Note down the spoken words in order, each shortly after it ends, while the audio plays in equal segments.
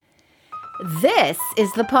This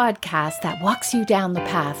is the podcast that walks you down the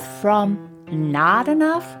path from not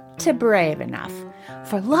enough to brave enough.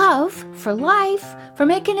 For love, for life, for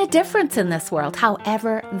making a difference in this world,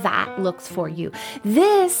 however that looks for you.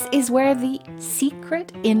 This is where the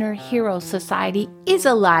secret inner hero society is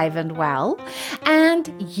alive and well,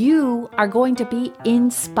 and you are going to be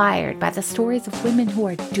inspired by the stories of women who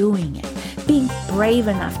are doing it, being brave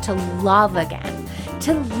enough to love again,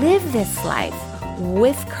 to live this life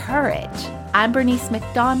with courage. I'm Bernice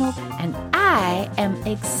McDonald, and I am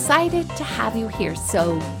excited to have you here.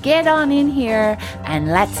 So get on in here and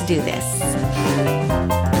let's do this.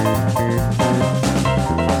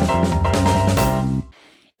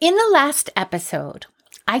 In the last episode,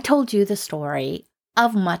 I told you the story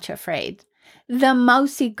of Much Afraid, the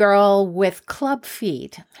mousy girl with club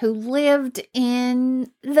feet who lived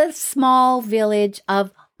in the small village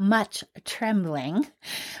of Much Trembling,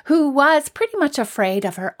 who was pretty much afraid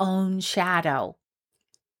of her own shadow.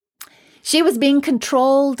 She was being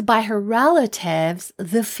controlled by her relatives,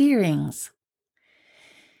 the Fearings.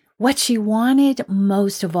 What she wanted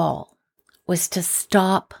most of all was to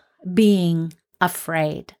stop being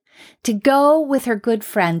afraid, to go with her good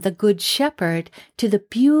friend, the Good Shepherd, to the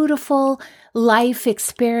beautiful life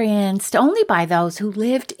experienced only by those who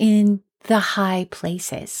lived in the high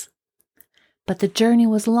places. But the journey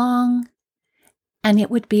was long, and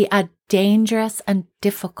it would be a dangerous and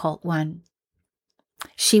difficult one.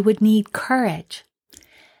 She would need courage,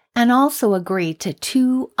 and also agreed to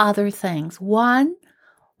two other things. One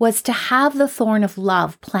was to have the thorn of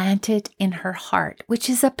love planted in her heart, which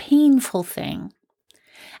is a painful thing.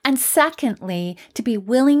 And secondly, to be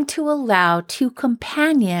willing to allow two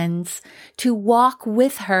companions to walk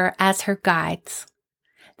with her as her guides.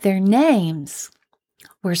 Their names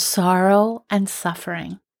were Sorrow and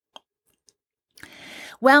Suffering.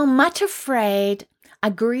 Well, Much Afraid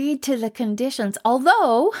agreed to the conditions,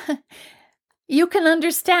 although you can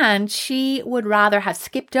understand she would rather have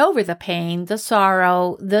skipped over the pain, the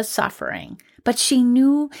sorrow, the suffering. But she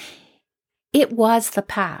knew it was the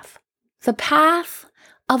path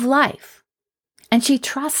of life. And she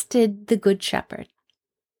trusted the Good Shepherd.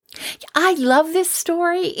 I love this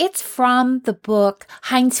story. It's from the book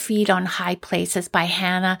Hind's Feet on High Places by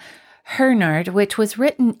Hannah Hurnard, which was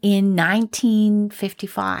written in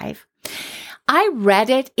 1955. I read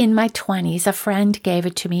it in my 20s. A friend gave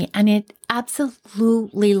it to me, and it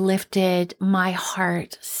absolutely lifted my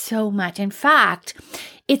heart so much. In fact,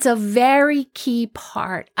 it's a very key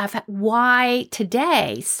part of why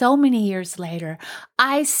today, so many years later,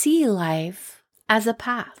 I see life as a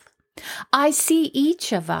path. I see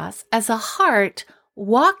each of us as a heart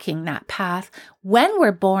walking that path. When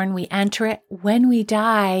we're born, we enter it. When we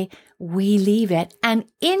die, we leave it. And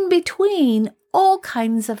in between, all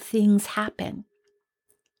kinds of things happen.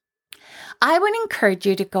 I would encourage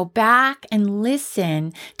you to go back and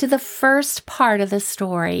listen to the first part of the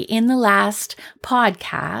story in the last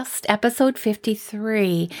podcast, episode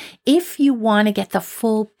 53, if you want to get the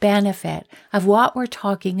full benefit of what we're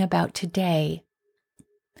talking about today.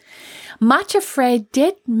 Much Afraid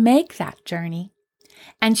did make that journey,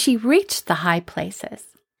 and she reached the high places.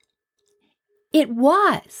 It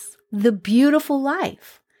was the beautiful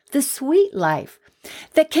life, the sweet life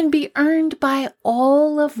that can be earned by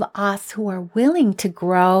all of us who are willing to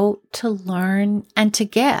grow, to learn, and to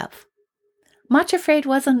give. Much Afraid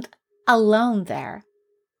wasn't alone there.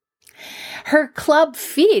 Her club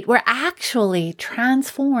feet were actually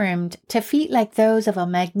transformed to feet like those of a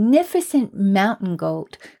magnificent mountain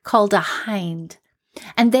goat called a hind.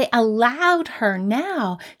 And they allowed her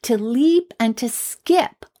now to leap and to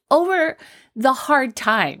skip over the hard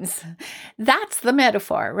times. That's the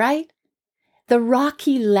metaphor, right? The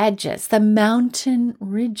rocky ledges, the mountain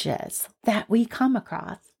ridges that we come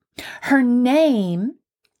across. Her name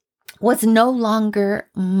was no longer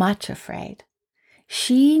Much Afraid.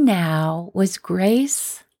 She now was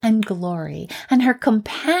Grace and Glory, and her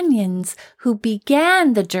companions who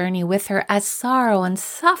began the journey with her as Sorrow and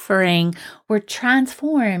Suffering were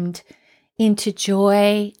transformed into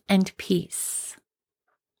joy and peace.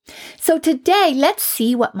 So today, let's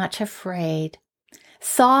see what Much Afraid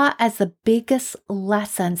saw as the biggest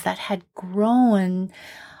lessons that had grown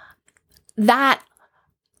that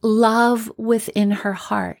love within her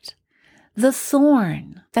heart. The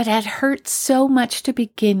thorn that had hurt so much to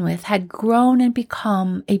begin with had grown and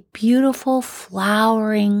become a beautiful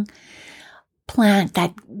flowering plant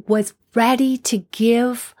that was ready to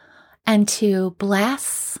give and to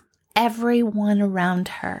bless everyone around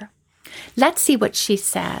her. Let's see what she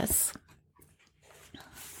says.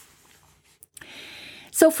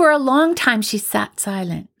 So for a long time, she sat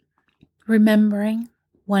silent, remembering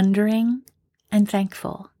wondering, and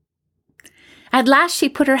thankful. At last she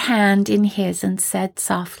put her hand in his and said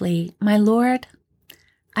softly, "My lord,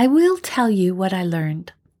 I will tell you what I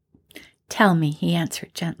learned." "Tell me," he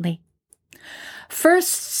answered gently.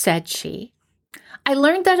 "First," said she, "I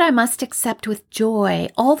learned that I must accept with joy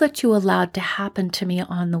all that you allowed to happen to me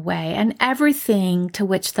on the way and everything to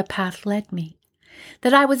which the path led me.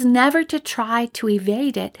 That I was never to try to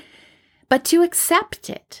evade it, but to accept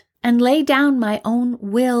it and lay down my own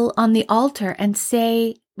will on the altar and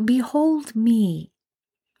say, 'Behold me.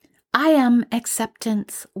 I am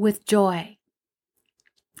acceptance with joy.'"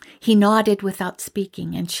 He nodded without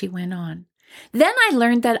speaking, and she went on. "Then I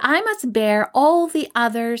learned that I must bear all the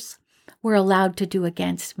others were allowed to do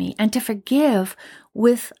against me, and to forgive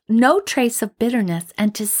with no trace of bitterness,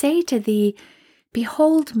 and to say to thee,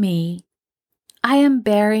 'Behold me, I am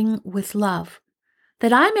bearing with love,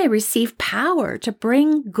 that I may receive power to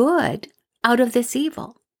bring good out of this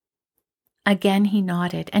evil.'" Again he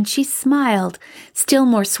nodded, and she smiled still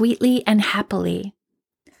more sweetly and happily.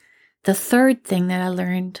 "The third thing that I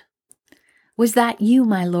learned was that you,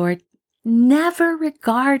 my lord, never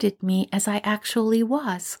regarded me as I actually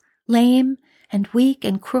was, lame and weak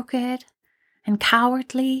and crooked and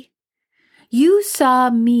cowardly. You saw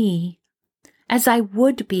me as I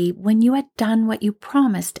would be when you had done what you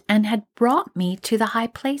promised and had brought me to the high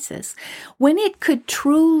places, when it could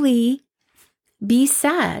truly be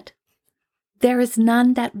said, 'There is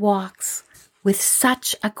none that walks with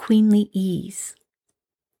such a queenly ease,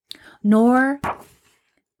 nor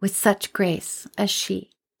with such grace as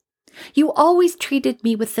she.' You always treated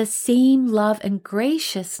me with the same love and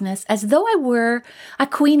graciousness as though I were a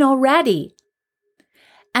queen already,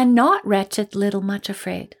 and not wretched little much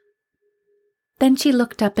afraid." Then she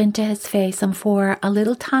looked up into his face and for a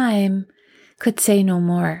little time could say no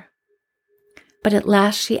more. But at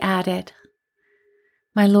last she added,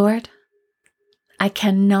 "My lord, I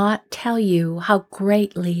cannot tell you how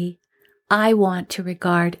greatly I want to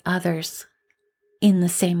regard others in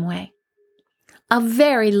the same way." A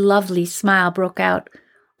very lovely smile broke out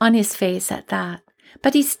on his face at that,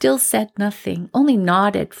 but he still said nothing, only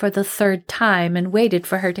nodded for the third time and waited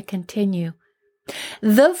for her to continue.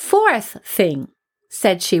 "The fourth thing,"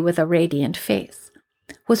 said she with a radiant face,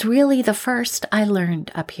 "was really the first I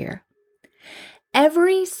learned up here.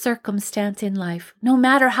 Every circumstance in life, no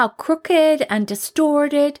matter how crooked and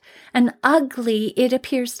distorted and ugly it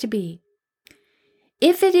appears to be,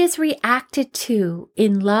 if it is reacted to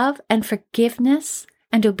in love and forgiveness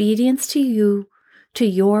and obedience to you, to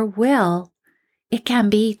your will, it can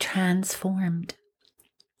be transformed.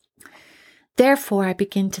 Therefore, I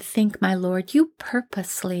begin to think, my Lord, you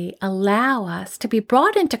purposely allow us to be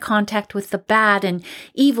brought into contact with the bad and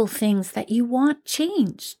evil things that you want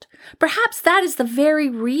changed. Perhaps that is the very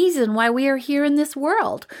reason why we are here in this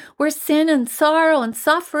world, where sin and sorrow and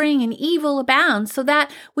suffering and evil abound, so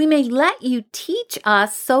that we may let you teach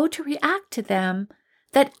us so to react to them,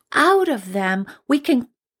 that out of them we can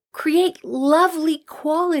create lovely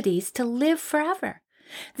qualities to live forever.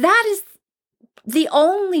 That is the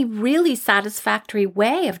only really satisfactory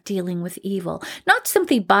way of dealing with evil, not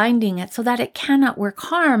simply binding it so that it cannot work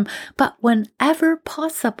harm, but whenever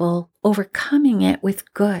possible, overcoming it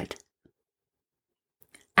with good.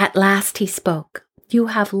 At last he spoke. You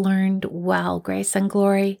have learned well, Grace and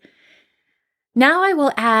Glory. Now I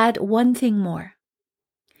will add one thing more.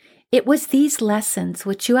 It was these lessons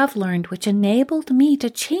which you have learned which enabled me to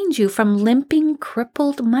change you from limping,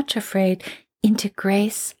 crippled, much afraid, into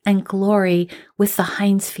grace and glory with the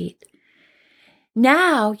hind's feet.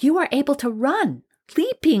 Now you are able to run,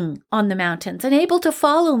 leaping on the mountains, and able to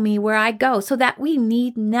follow me where I go, so that we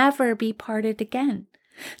need never be parted again.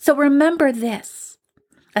 So remember this,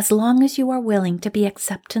 as long as you are willing to be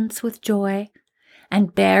acceptance with joy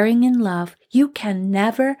and bearing in love, you can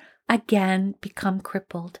never again become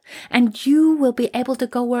crippled, and you will be able to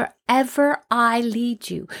go wherever I lead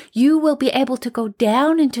you. You will be able to go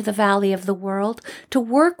down into the valley of the world to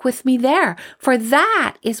work with me there, for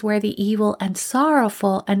that is where the evil and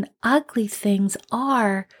sorrowful and ugly things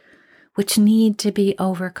are which need to be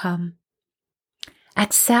overcome.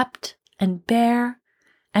 Accept and bear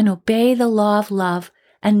and obey the law of love,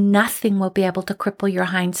 and nothing will be able to cripple your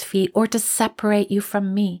hind's feet or to separate you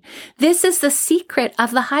from me. This is the secret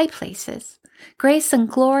of the high places. Grace and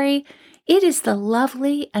glory, it is the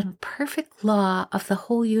lovely and perfect law of the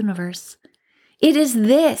whole universe. It is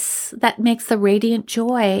this that makes the radiant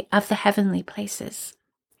joy of the heavenly places.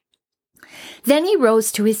 Then he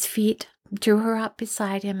rose to his feet, drew her up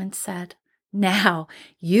beside him, and said, Now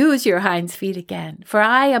use your hind's feet again, for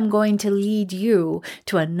I am going to lead you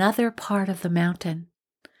to another part of the mountain.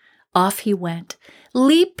 Off he went,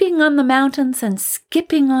 leaping on the mountains and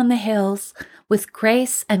skipping on the hills, with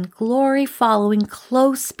Grace and Glory following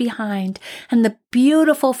close behind, and the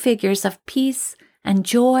beautiful figures of Peace and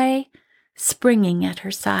Joy springing at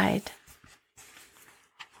her side.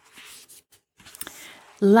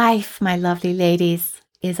 Life, my lovely ladies,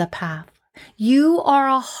 is a path. You are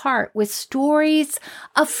a heart with stories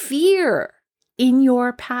of fear in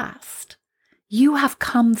your past. You have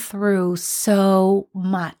come through so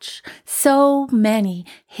much, so many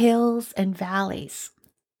hills and valleys.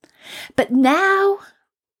 But now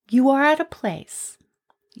you are at a place,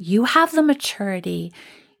 you have the maturity,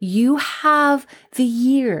 you have the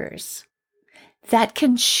years that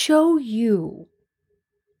can show you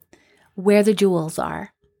where the jewels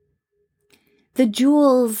are. The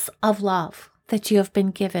jewels of love that you have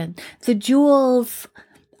been given, the jewels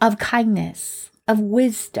of kindness, of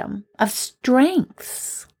wisdom, of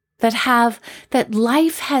strengths that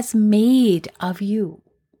life has made of you.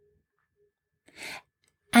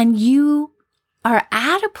 And you are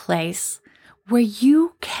at a place where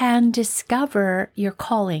you can discover your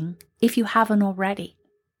calling if you haven't already.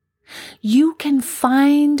 You can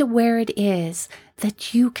find where it is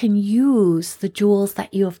that you can use the jewels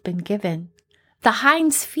that you have been given, the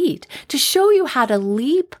hind's feet, to show you how to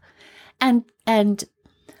leap and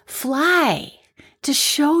fly, to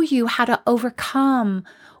show you how to overcome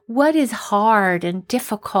what is hard and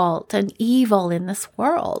difficult and evil in this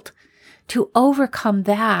world, to overcome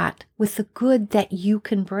that with the good that you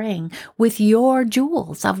can bring, with your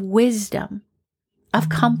jewels of wisdom, of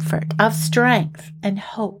comfort, of strength, and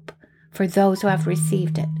hope for those who have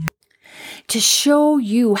received it. To show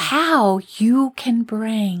you how you can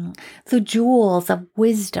bring the jewels of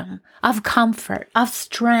wisdom, of comfort, of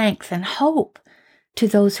strength, and hope to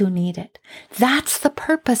those who need it. That's the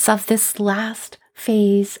purpose of this last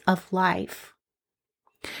phase of life.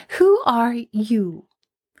 Who are you?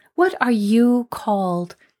 What are you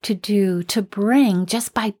called to do, to bring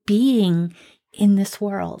just by being in this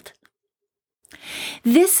world?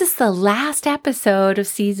 This is the last episode of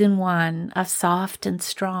season 1 of Soft and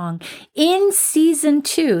Strong. In season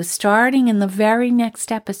 2, starting in the very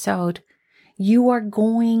next episode, you are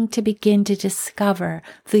going to begin to discover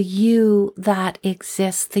the you that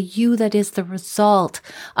exists, the you that is the result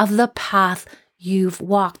of the path you've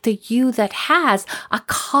walked, the you that has a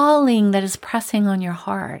calling that is pressing on your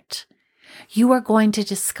heart. You are going to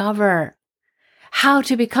discover how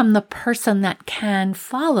to become the person that can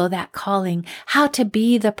follow that calling, how to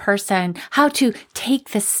be the person, how to take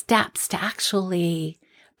the steps to actually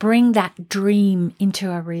bring that dream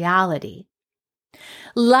into a reality.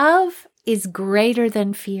 Love is greater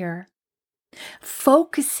than fear.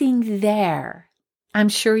 Focusing there, I'm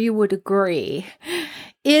sure you would agree,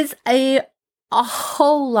 is a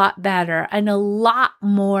whole lot better and a lot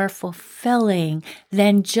more fulfilling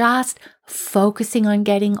than just focusing on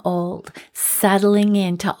getting old, settling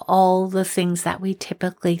into all the things that we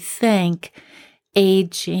typically think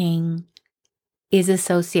aging is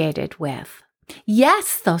associated with.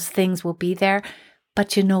 Yes, those things will be there,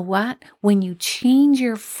 but you know what? When you change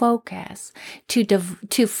your focus to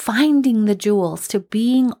finding the jewels, to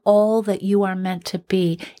being all that you are meant to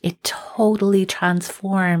be, it totally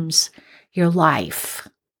transforms your life.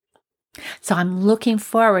 So I'm looking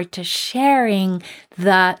forward to sharing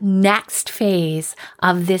the next phase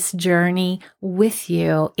of this journey with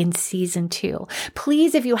you in season 2.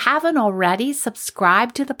 Please, if you haven't already,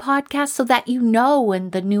 subscribe to the podcast so that you know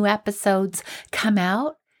when the new episodes come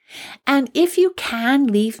out. And if you can,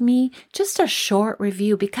 leave me just a short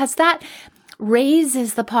review, because that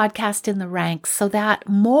raises the podcast in the ranks so that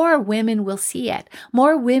more women will see it.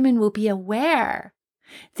 More women will be aware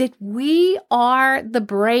that we are the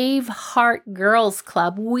Brave Heart Girls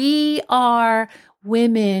Club. We are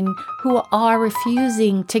women who are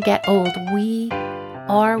refusing to get old. We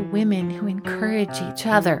are women who encourage each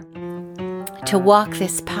other to walk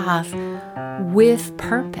this path with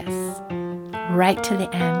purpose right to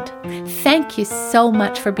the end. Thank you so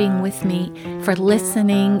much for being with me, for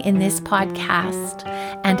listening in this podcast,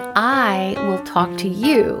 and I will talk to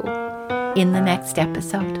you in the next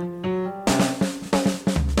episode.